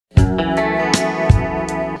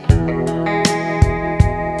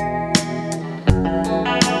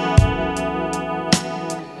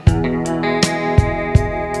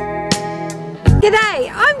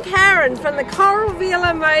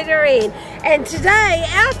motor in. And today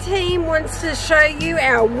our team wants to show you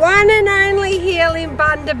our one and only hill in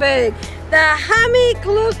Bundaberg, the Hummock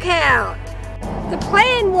Lookout. The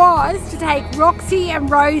plan was to take Roxy and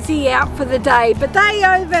Rosie out for the day, but they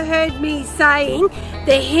overheard me saying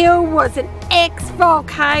the hill was an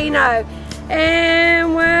ex-volcano.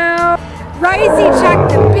 And well, Rosie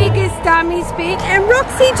chucked the biggest dummy spit and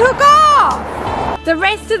Roxy took off. The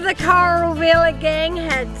rest of the Coral Villa gang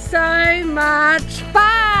had so much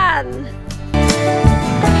fun.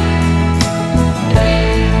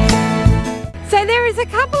 So there is a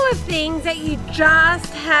couple of things that you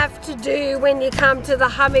just have to do when you come to the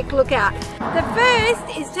Hummock Lookout. The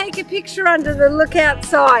first is take a picture under the lookout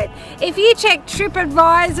sign. If you check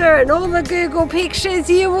TripAdvisor and all the Google pictures,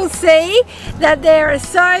 you will see that there are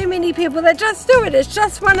so many people that just do it. It's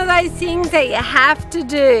just one of those things that you have to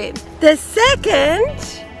do. The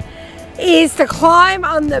second is to climb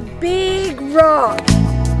on the big rock.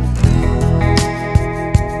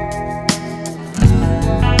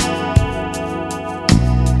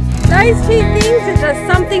 Those two things are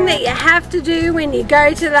just something that you have to do when you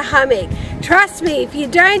go to the hummock. Trust me, if you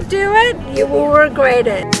don't do it, you will regret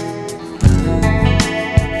it.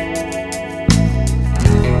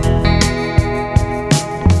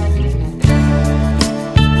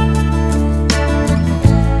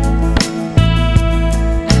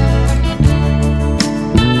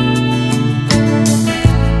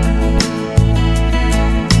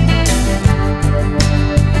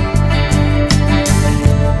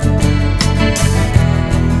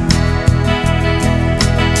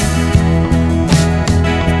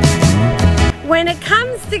 When it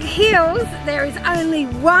comes to hills, there is only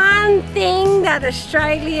one thing that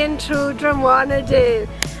Australian children want to do.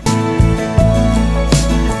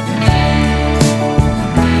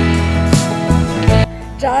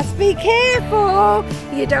 Just be careful,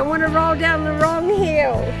 you don't want to roll down the wrong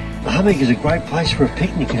hill. The Hummock is a great place for a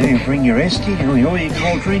picnic. You can bring your esky and all your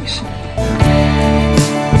cold drinks.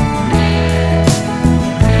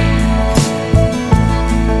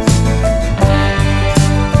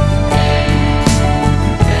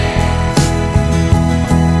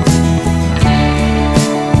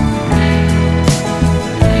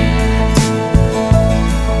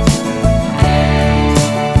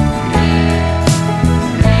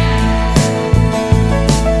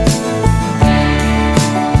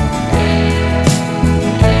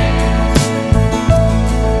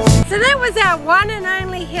 Our one and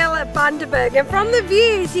only hill at Bundaberg, and from the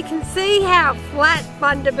views you can see how flat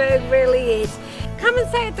Bundaberg really is. Come and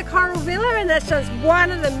stay at the Coral Villa and that's just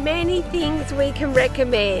one of the many things we can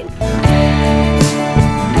recommend.